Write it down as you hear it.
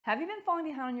Have you been falling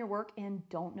behind on your work and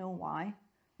don't know why?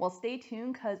 Well, stay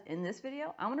tuned because in this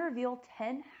video, I'm going to reveal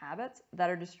 10 habits that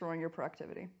are destroying your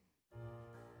productivity.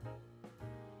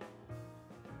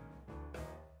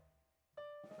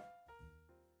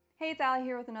 Hey, it's Allie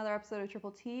here with another episode of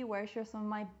Triple T, where I share some of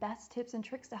my best tips and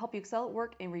tricks to help you excel at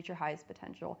work and reach your highest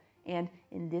potential. And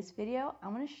in this video,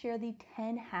 I'm going to share the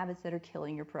 10 habits that are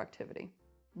killing your productivity.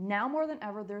 Now more than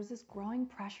ever, there's this growing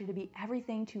pressure to be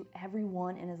everything to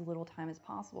everyone in as little time as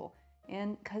possible.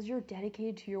 And because you're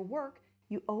dedicated to your work,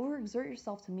 you overexert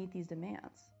yourself to meet these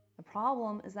demands. The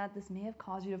problem is that this may have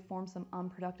caused you to form some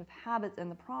unproductive habits in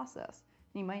the process,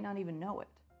 and you might not even know it.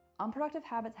 Unproductive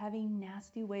habits have a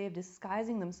nasty way of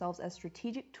disguising themselves as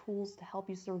strategic tools to help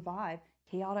you survive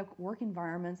chaotic work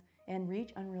environments and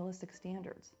reach unrealistic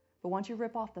standards. But once you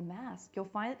rip off the mask, you'll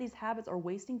find that these habits are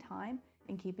wasting time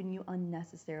and keeping you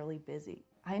unnecessarily busy.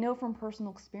 I know from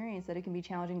personal experience that it can be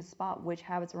challenging to spot which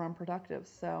habits are unproductive,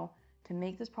 so to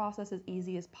make this process as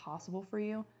easy as possible for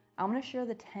you, I'm going to share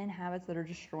the 10 habits that are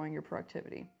destroying your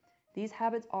productivity. These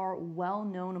habits are well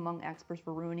known among experts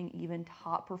for ruining even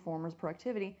top performers'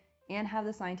 productivity and have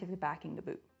the scientific backing to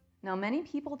boot. Now, many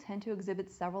people tend to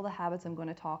exhibit several of the habits I'm going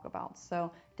to talk about,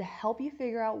 so to help you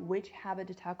figure out which habit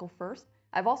to tackle first,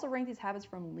 I've also ranked these habits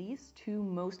from least to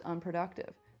most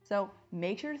unproductive. So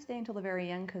make sure to stay until the very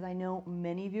end because I know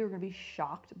many of you are going to be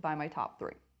shocked by my top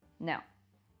 3. Now,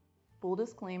 full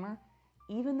disclaimer,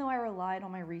 even though I relied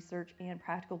on my research and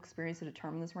practical experience to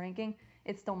determine this ranking,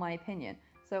 it's still my opinion.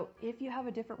 So if you have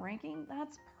a different ranking,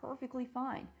 that's perfectly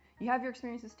fine. You have your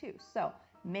experiences too. So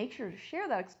make sure to share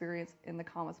that experience in the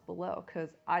comments below because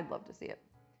I'd love to see it.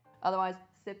 Otherwise,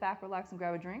 sit back, relax, and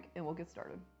grab a drink and we'll get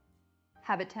started.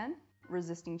 Habit 10,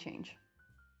 resisting change.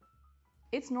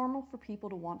 It's normal for people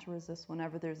to want to resist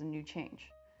whenever there's a new change.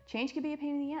 Change can be a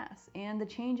pain in the ass, and the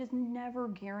change is never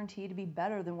guaranteed to be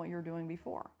better than what you're doing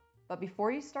before. But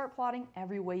before you start plotting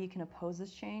every way you can oppose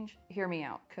this change, hear me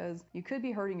out, because you could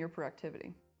be hurting your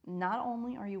productivity. Not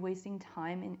only are you wasting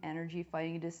time and energy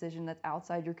fighting a decision that's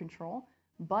outside your control,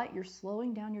 but you're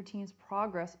slowing down your team's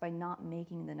progress by not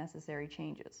making the necessary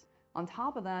changes. On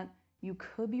top of that, you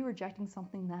could be rejecting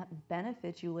something that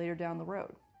benefits you later down the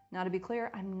road. Now, to be clear,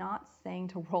 I'm not saying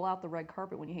to roll out the red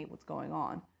carpet when you hate what's going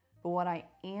on. But what I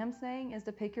am saying is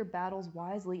to pick your battles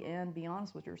wisely and be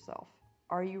honest with yourself.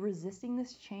 Are you resisting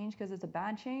this change because it's a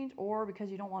bad change or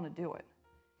because you don't want to do it?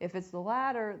 If it's the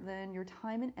latter, then your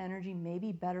time and energy may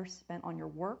be better spent on your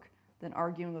work than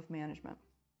arguing with management.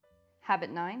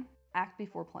 Habit 9, act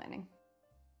before planning.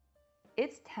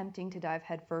 It's tempting to dive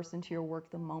headfirst into your work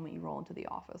the moment you roll into the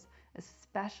office,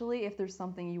 especially if there's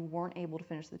something you weren't able to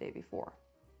finish the day before.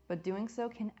 But doing so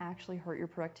can actually hurt your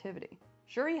productivity.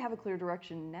 Sure, you have a clear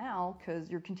direction now because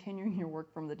you're continuing your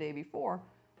work from the day before,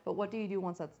 but what do you do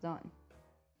once that's done?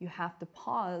 You have to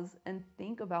pause and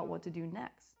think about what to do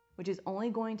next, which is only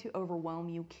going to overwhelm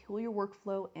you, kill your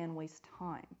workflow, and waste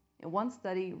time. In one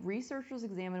study, researchers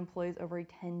examined employees over a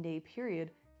 10-day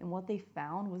period, and what they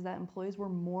found was that employees were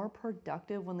more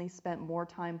productive when they spent more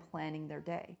time planning their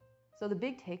day. So the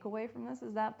big takeaway from this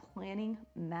is that planning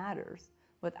matters.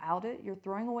 Without it, you're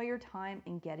throwing away your time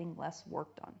and getting less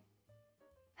work done.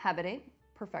 Habit 8,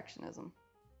 perfectionism.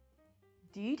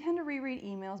 Do you tend to reread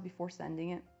emails before sending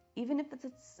it? Even if it's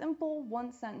a simple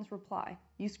one-sentence reply,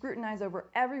 you scrutinize over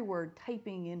every word,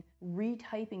 typing and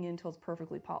retyping it until it's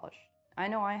perfectly polished. I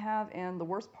know I have, and the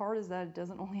worst part is that it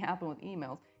doesn't only happen with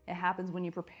emails. It happens when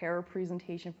you prepare a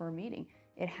presentation for a meeting.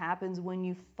 It happens when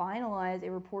you finalize a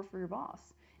report for your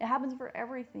boss. It happens for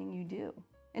everything you do.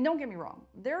 And don't get me wrong,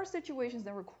 there are situations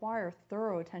that require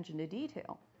thorough attention to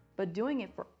detail, but doing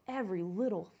it for every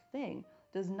little thing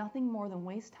does nothing more than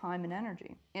waste time and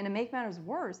energy. And to make matters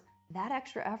worse, that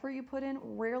extra effort you put in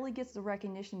rarely gets the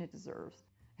recognition it deserves.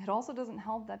 It also doesn't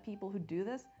help that people who do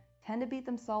this tend to beat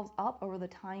themselves up over the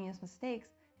tiniest mistakes,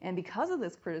 and because of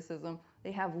this criticism,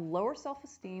 they have lower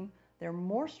self-esteem, they're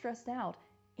more stressed out,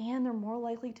 and they're more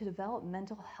likely to develop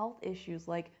mental health issues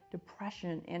like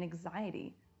depression and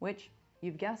anxiety, which,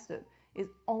 you've guessed it, is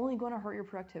only going to hurt your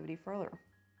productivity further.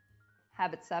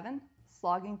 Habit 7,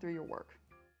 slogging through your work.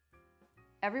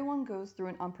 Everyone goes through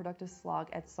an unproductive slog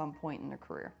at some point in their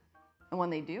career. And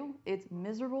when they do, it's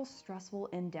miserable, stressful,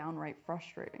 and downright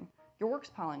frustrating. Your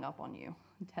work's piling up on you.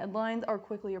 Deadlines are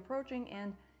quickly approaching,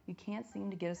 and you can't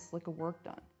seem to get a slick of work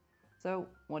done. So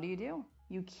what do?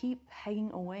 You keep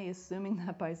pegging away, assuming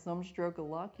that by some stroke of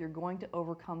luck, you're going to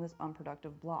overcome this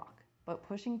unproductive block. But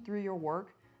pushing through your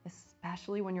work,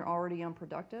 especially when you're already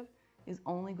unproductive, is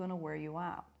only going to wear you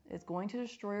out. It's going to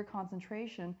destroy your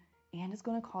concentration, and it's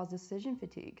going to cause decision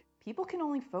fatigue. People can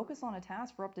only focus on a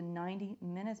task for up to 90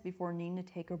 minutes before needing to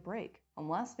take a break,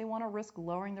 unless they want to risk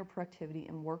lowering their productivity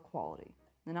and work quality.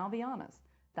 And I'll be honest,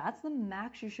 that's the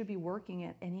max you should be working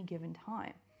at any given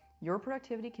time. Your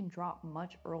productivity can drop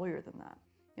much earlier than that.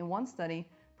 In one study,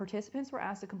 participants were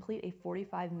asked to complete a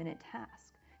 45-minute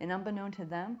task, and unbeknown to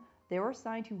them, they were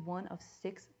assigned to one of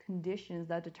 6 conditions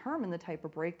that determine the type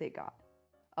of break they got.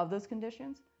 Of those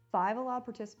conditions, 5 allowed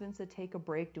participants to take a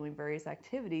break doing various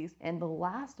activities, and the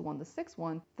last one, the 6th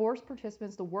one, forced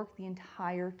participants to work the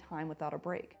entire time without a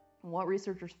break. And what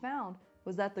researchers found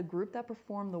was that the group that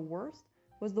performed the worst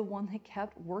was the one that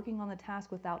kept working on the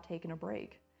task without taking a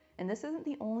break. And this isn't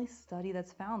the only study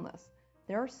that's found this.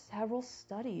 There are several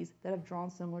studies that have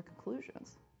drawn similar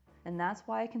conclusions. And that's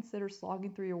why I consider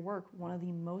slogging through your work one of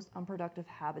the most unproductive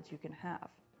habits you can have.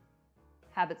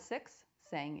 Habit 6,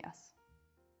 saying yes.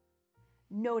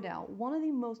 No doubt, one of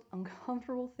the most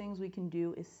uncomfortable things we can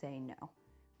do is say no.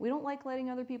 We don't like letting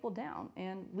other people down,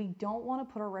 and we don't want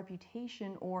to put our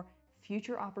reputation or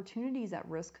future opportunities at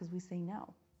risk because we say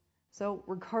no. So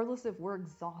regardless if we're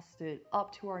exhausted,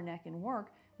 up to our neck in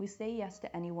work, we say yes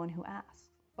to anyone who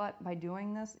asks. But by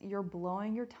doing this, you're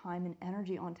blowing your time and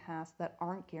energy on tasks that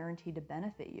aren't guaranteed to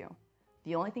benefit you.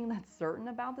 The only thing that's certain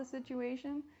about the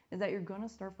situation is that you're going to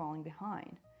start falling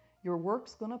behind. Your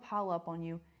work's going to pile up on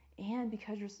you, and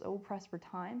because you're so pressed for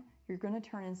time, you're going to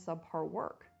turn in subpar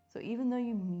work. So even though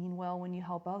you mean well when you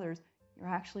help others, you're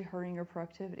actually hurting your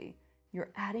productivity.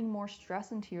 You're adding more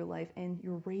stress into your life, and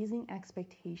you're raising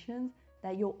expectations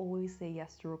that you'll always say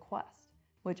yes to requests,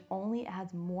 which only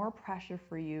adds more pressure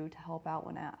for you to help out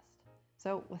when asked.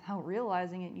 So without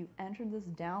realizing it, you entered this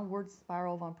downward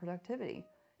spiral of unproductivity,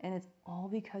 and it's all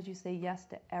because you say yes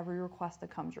to every request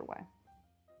that comes your way.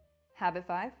 Habit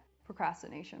 5,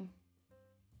 procrastination.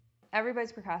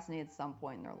 Everybody's procrastinated at some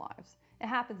point in their lives. It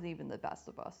happens to even the best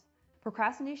of us.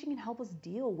 Procrastination can help us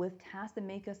deal with tasks that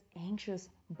make us anxious,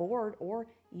 bored, or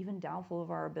even doubtful of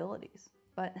our abilities.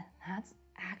 But that's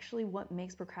actually what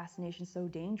makes procrastination so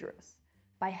dangerous.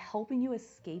 By helping you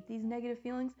escape these negative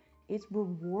feelings, it's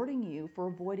rewarding you for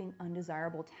avoiding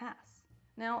undesirable tasks.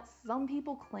 Now, some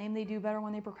people claim they do better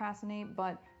when they procrastinate,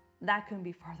 but that couldn't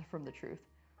be farther from the truth.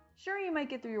 Sure, you might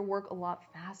get through your work a lot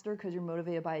faster because you're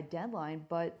motivated by a deadline,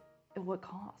 but at what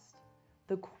cost?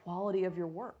 The quality of your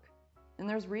work. And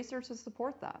there's research to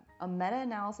support that. A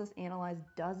meta-analysis analyzed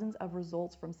dozens of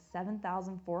results from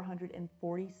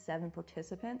 7,447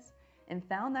 participants and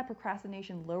found that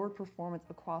procrastination lowered performance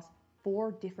across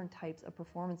 4 different types of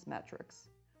performance metrics.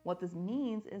 What this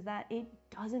means is that it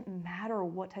doesn't matter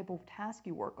what type of task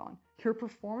you work on. Your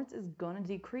performance is going to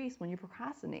decrease when you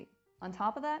procrastinate. On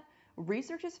top of that,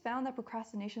 research has found that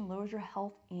procrastination lowers your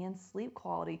health and sleep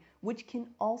quality, which can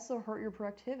also hurt your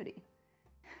productivity.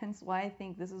 Hence why I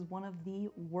think this is one of the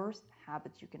worst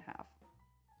habits you can have.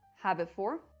 Habit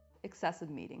 4, excessive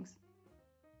meetings.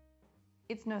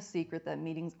 It's no secret that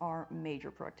meetings are major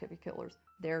productivity killers.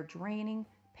 They're draining,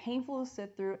 painful to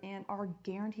sit through, and are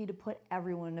guaranteed to put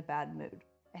everyone in a bad mood.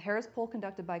 A Harris poll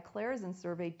conducted by Clarizen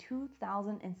surveyed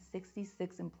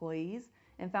 2,066 employees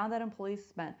and found that employees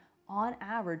spent, on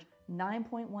average,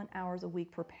 9.1 hours a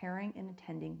week preparing and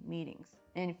attending meetings.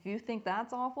 And if you think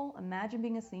that's awful, imagine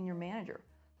being a senior manager.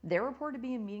 They're reported to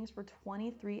be in meetings for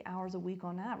 23 hours a week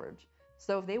on average.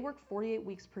 So if they work 48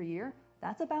 weeks per year,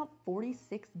 that's about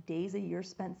 46 days a year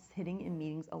spent sitting in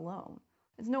meetings alone.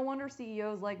 It's no wonder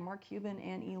CEOs like Mark Cuban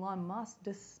and Elon Musk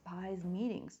despise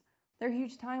meetings. They're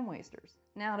huge time wasters.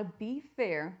 Now, to be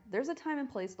fair, there's a time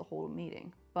and place to hold a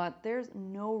meeting, but there's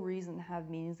no reason to have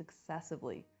meetings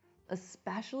excessively,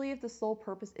 especially if the sole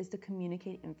purpose is to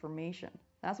communicate information.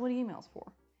 That's what email's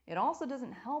for. It also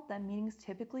doesn't help that meetings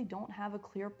typically don't have a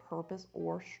clear purpose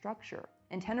or structure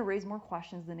and tend to raise more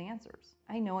questions than answers.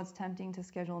 I know it's tempting to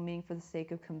schedule a meeting for the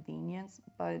sake of convenience,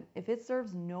 but if it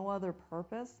serves no other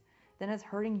purpose, then it's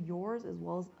hurting yours as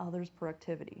well as others'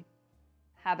 productivity.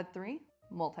 Habit 3,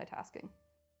 multitasking.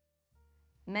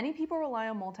 Many people rely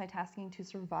on multitasking to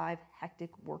survive hectic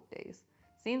workdays.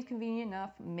 Seems convenient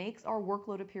enough, makes our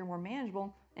workload appear more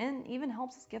manageable, and even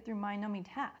helps us get through mind-numbing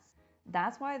tasks.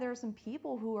 That's why there are some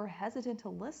people who are hesitant to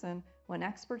listen when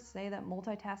experts say that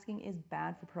multitasking is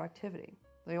bad for productivity.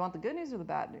 So you want the good news or the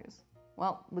bad news?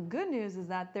 Well, the good news is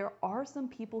that there are some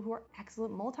people who are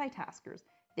excellent multitaskers.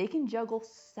 They can juggle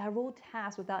several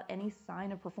tasks without any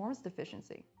sign of performance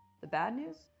deficiency. The bad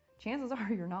news? Chances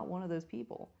are you're not one of those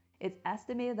people. It's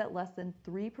estimated that less than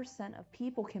 3% of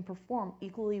people can perform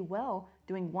equally well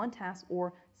doing one task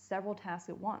or several tasks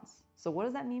at once. So what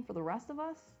does that mean for the rest of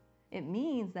us? It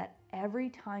means that every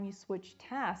time you switch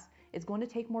tasks, it's going to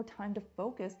take more time to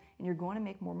focus and you're going to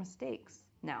make more mistakes.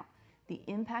 Now, The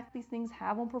impact these things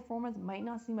have on performance might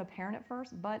not seem apparent at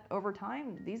first, but over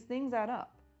time, these things add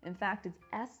up. In fact, it's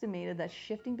estimated that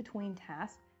shifting between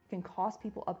tasks can cost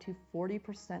people up to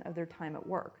 40% of their time at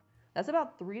work. That's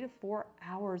about 3 to 4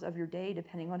 hours of your day,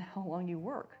 depending on how long you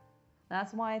work.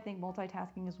 That's why I think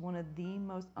multitasking is one of the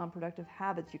most unproductive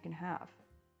habits you can have.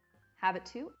 Habit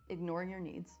 2, ignoring your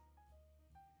needs.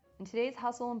 In today's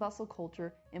hustle and bustle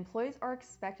culture, employees are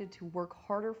expected to work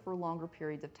harder for longer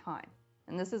periods of time.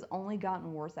 And this has only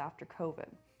gotten worse after COVID.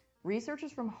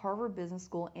 Researchers from Harvard Business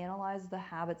School analyzed the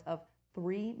habits of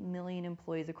 3 million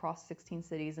employees across 16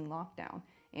 cities in lockdown.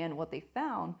 And what they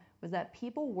found was that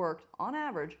people worked, on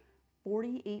average,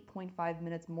 48.5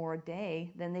 minutes more a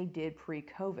day than they did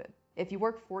pre-COVID. If you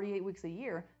work 48 weeks a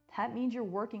year, that means you're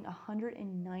working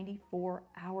 194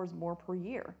 hours more per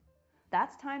year.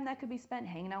 That's time that could be spent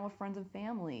hanging out with friends and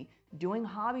family, doing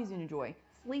hobbies you enjoy,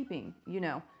 sleeping,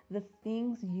 the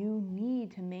things you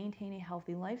need to maintain a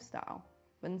healthy lifestyle.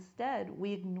 But instead,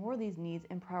 we ignore these needs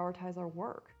and prioritize our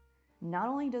work. Not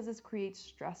only does this create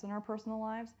stress in our personal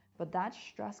lives, but that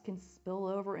stress can spill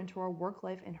over into our work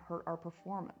life and hurt our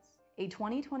performance. A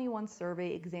 2021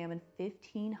 survey examined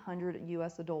 1,500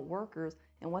 US adult workers,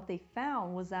 and what they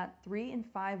found was that 3 in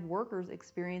 5 workers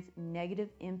experienced negative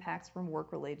impacts from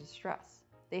work-related stress.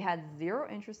 They had zero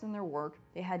interest in their work,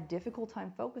 they had difficult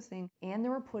time focusing, and they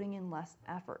were putting in less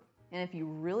effort. And if you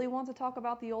really want to talk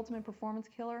about the ultimate performance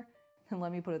killer, then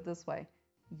let me put it this way: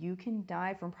 you can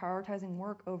die from prioritizing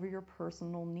work over your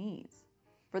personal needs.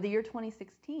 For the year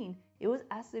 2016, it was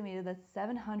estimated that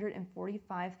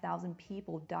 745,000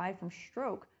 people died from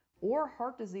stroke or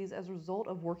heart disease as a result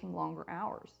of working longer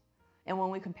hours. And when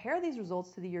we compare these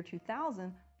results to the year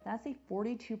 2000, that's a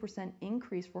 42%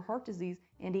 increase for heart disease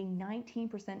and a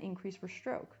 19% increase for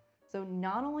stroke. So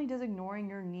not only does ignoring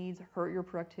your needs hurt your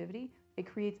productivity, it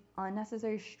creates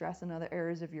unnecessary stress in other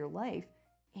areas of your life,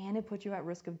 and it puts you at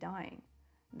risk of dying.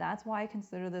 That's why I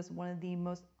consider this one of the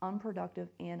most unproductive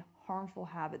and harmful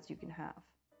habits you can have.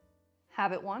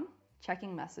 Habit 1,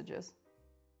 checking messages.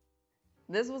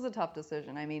 This was a tough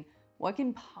decision. I mean, what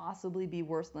can possibly be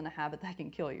worse than a habit that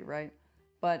can kill you, right?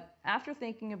 But after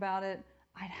thinking about it,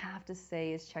 I'd have to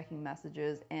say it's checking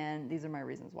messages, and these are my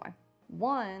reasons why.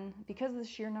 1, because of the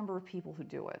sheer number of people who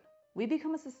do it. We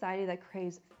become a society that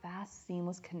craves fast,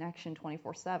 seamless connection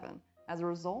 24/7. As a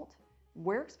result,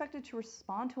 we're expected to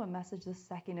respond to a message the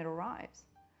second it arrives.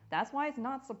 That's why it's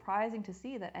not surprising to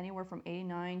see that anywhere from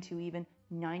 89 to even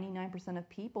 99% of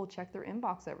people check their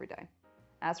inbox every day.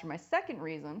 As for my second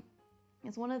reason,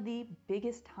 it's one of the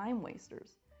biggest time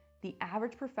wasters. The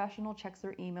average professional checks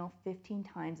their email 15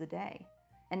 times a day,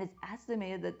 and it's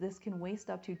estimated that this can waste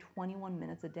up to 21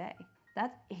 minutes a day.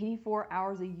 That's 84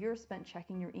 hours a year spent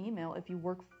checking your email if you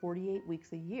work 48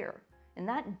 weeks a year. And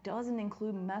that doesn't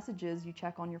include messages you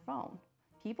check on your phone.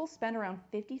 People spend around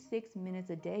 56 minutes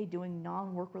a day doing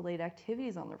non-work related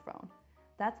activities on their phone.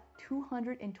 That's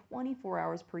 224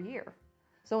 hours per year.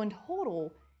 So in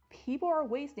total, people are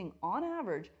wasting, on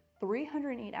average,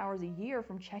 308 hours a year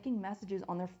from checking messages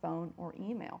on their phone or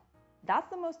email. That's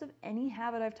the most of any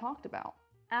habit I've talked about.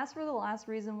 As for the last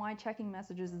reason why checking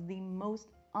messages is the most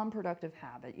unproductive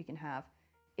habit you can have,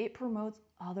 it promotes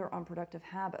other unproductive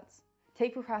habits.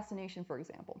 Take procrastination, for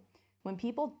example. When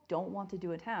people don't want to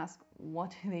do a task,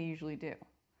 what do they usually do?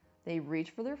 They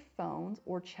reach for their phones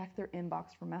or check their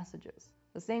inbox for messages.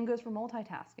 The same goes for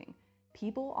multitasking.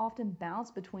 People often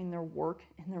bounce between their work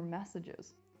and their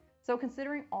messages. So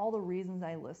considering all the reasons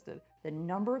I listed, the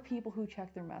number of people who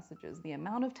check their messages, the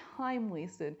amount of time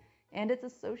wasted, and its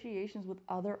associations with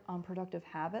other unproductive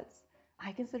habits,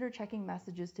 I consider checking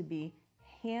messages to be,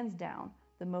 hands down,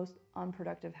 the most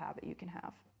unproductive habit you can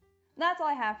have. That's all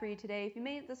I have for you today. If you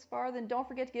made it this far, then don't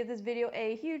forget to give this video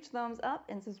a huge thumbs up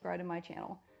and subscribe to my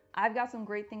channel. I've got some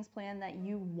great things planned that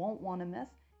you won't want to miss,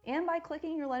 and by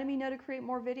clicking, you're letting me know to create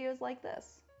more videos like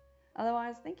this.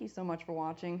 Otherwise, thank you so much for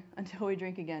watching. Until we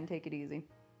drink again, take it easy.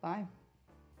 Bye.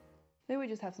 Maybe we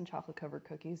just have some chocolate-covered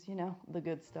cookies, the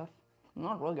good stuff.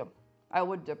 Not really good. I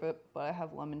would dip it, but I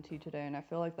have lemon tea today, and I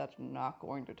feel like that's not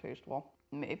going to taste well.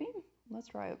 Maybe? Let's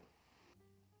try it.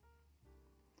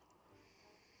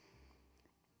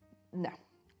 No.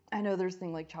 I know there's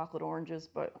things like chocolate oranges,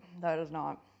 but that is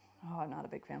not, I'm not a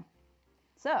big fan.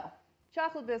 So,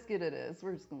 chocolate biscuit it is.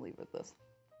 We're just gonna leave it at this.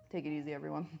 Take it easy,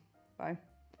 everyone. Bye.